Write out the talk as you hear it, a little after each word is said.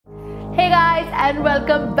guys, and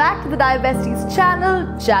welcome back to the Diabesties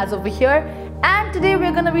channel. Jazz over here, and today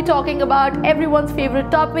we're going to be talking about everyone's favorite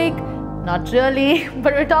topic. Not really,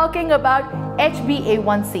 but we're talking about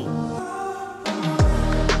HBA1C.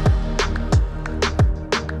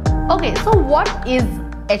 Okay, so what is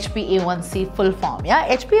HBA1C full form? Yeah,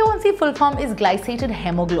 HBA1C full form is glycated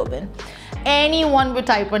hemoglobin. Anyone with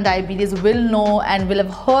type 1 diabetes will know and will have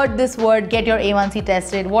heard this word, get your A1C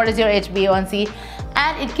tested. What is your HbA1c?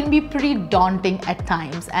 And it can be pretty daunting at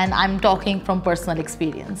times, and I'm talking from personal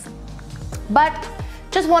experience. But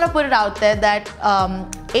just want to put it out there that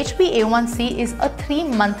HbA1c is a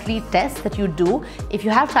 3-monthly test that you do if you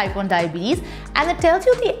have type 1 diabetes, and it tells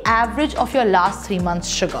you the average of your last 3 months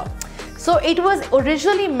sugar. So it was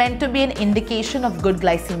originally meant to be an indication of good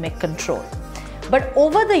glycemic control. But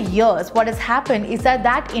over the years, what has happened is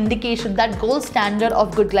that indication, that gold standard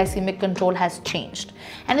of good glycemic control has changed.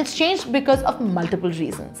 And it's changed because of multiple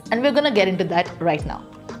reasons. And we're going to get into that right now.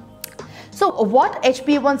 So what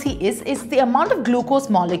HbA1c is the amount of glucose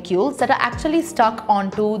molecules that are actually stuck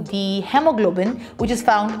onto the hemoglobin, which is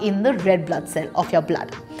found in the red blood cell of your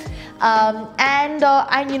blood.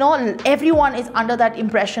 And you know, everyone is under that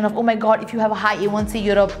impression of, oh my God, if you have a high A1C,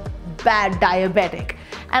 you're a bad diabetic.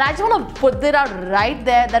 And I just want to put that out right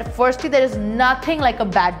there that firstly, there is nothing like a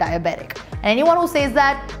bad diabetic. And anyone who says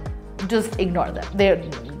that, just ignore them. They're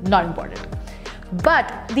not important.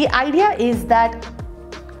 But the idea is that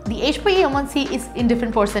the HbA1c is in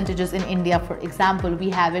different percentages in India. For example, we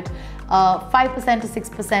have it 5% to 6%,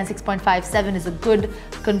 6.57 is a good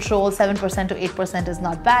control, 7% to 8% is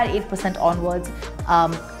not bad, 8% onwards,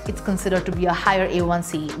 it's considered to be a higher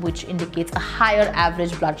A1C, which indicates a higher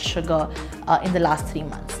average blood sugar in the last 3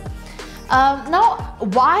 months. Now,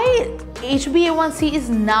 why HbA1c is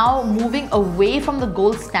now moving away from the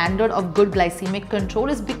gold standard of good glycemic control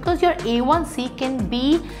is because your A1C can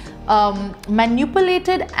be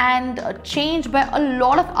manipulated and changed by a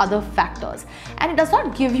lot of other factors, and it does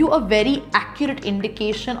not give you a very accurate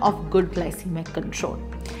indication of good glycemic control.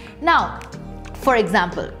 Now, for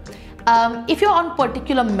example, if you're on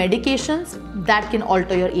particular medications, that can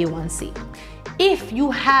alter your A1C. If you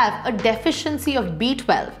have a deficiency of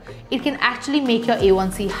B12, it can actually make your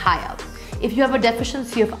A1C higher. If you have a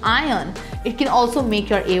deficiency of iron, it can also make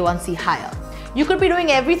your A1C higher. You could be doing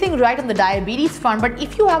everything right on the diabetes front, but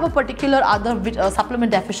if you have a particular other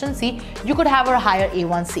supplement deficiency, you could have a higher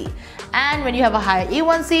A1C. And when you have a higher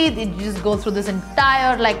A1C, you just go through this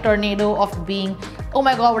entire tornado of being, oh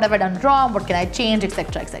my God, what have I done wrong? What can I change,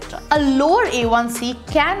 etc., etc. A lower A1C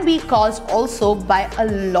can be caused also by a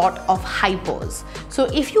lot of hypos. So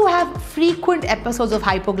if you have frequent episodes of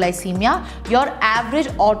hypoglycemia, your average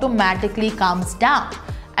automatically comes down.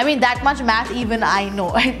 I mean, that much math even I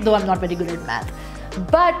know, though I'm not very good at math.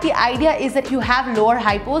 But the idea is that you have lower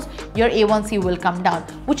hypos, your A1C will come down,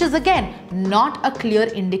 which is again not a clear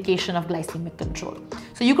indication of glycemic control.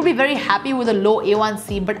 So you could be very happy with a low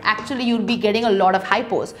A1C, but actually you'll be getting a lot of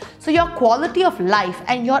hypos. So your quality of life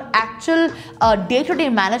and your actual day-to-day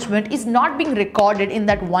management is not being recorded in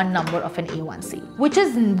that one number of an A1C, which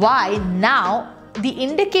is why now the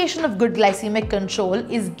indication of good glycemic control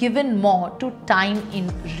is given more to time in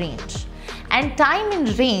range. And time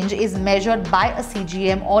in range is measured by a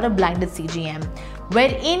CGM or a blinded CGM,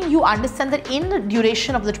 wherein you understand that in the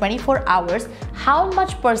duration of the 24 hours, how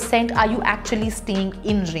much percent are you actually staying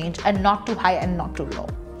in range and not too high and not too low.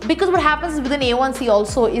 Because what happens with an A1C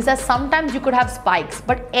also is that sometimes you could have spikes,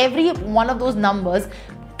 but every one of those numbers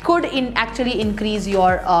could actually increase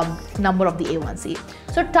your number of the A1C.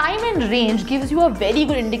 So time in range gives you a very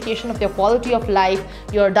good indication of your quality of life,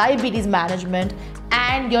 your diabetes management,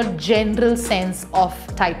 and your general sense of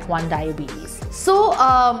type 1 diabetes. So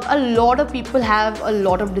a lot of people have a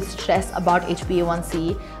lot of distress about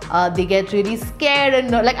HbA1c. They get really scared,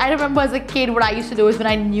 and I remember as a kid, what I used to do is when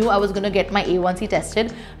I knew I was going to get my A1C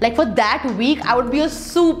tested, for that week I would be a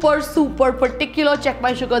super particular, check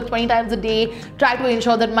my sugar 20 times a day, try to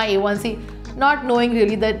ensure that my A1C, not knowing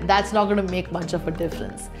really that that's not going to make much of a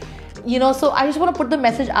difference. So I just want to put the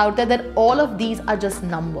message out there that all of these are just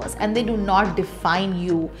numbers and they do not define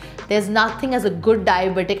you. There's nothing as a good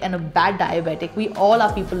diabetic and a bad diabetic. We all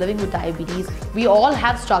are people living with diabetes. We all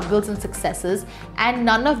have struggles and successes, and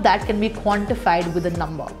none of that can be quantified with a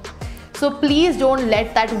number. So please don't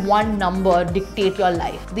let that one number dictate your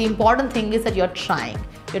life. The important thing is that you're trying.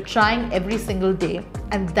 You're trying every single day,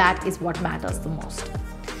 and that is what matters the most.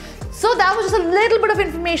 So that was just a little bit of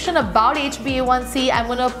information about HbA1c. I'm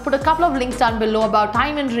going to put a couple of links down below about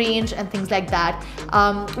time and range and things like that,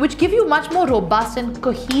 which give you much more robust and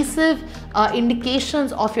cohesive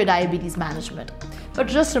indications of your diabetes management. But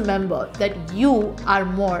just remember that you are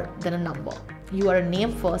more than a number. You are a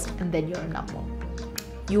name first and then you're a number.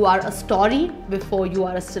 You are a story before you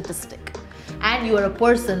are a statistic. And you are a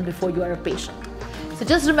person before you are a patient. So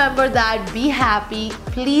just remember that, be happy,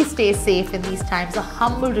 please stay safe in these times. A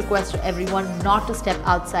humble request to everyone not to step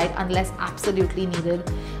outside unless absolutely needed.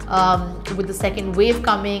 With the second wave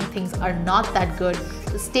coming, things are not that good.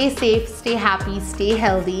 So stay safe, stay happy, stay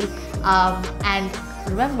healthy. And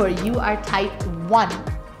remember, you are type 1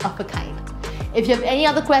 of a kind. If you have any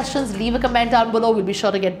other questions, leave a comment down below. We'll be sure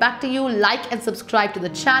to get back to you. Like and subscribe to the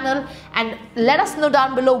channel and let us know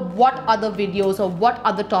down below what other videos or what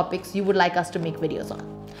other topics you would like us to make videos on.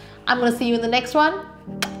 I'm going to see you in the next one.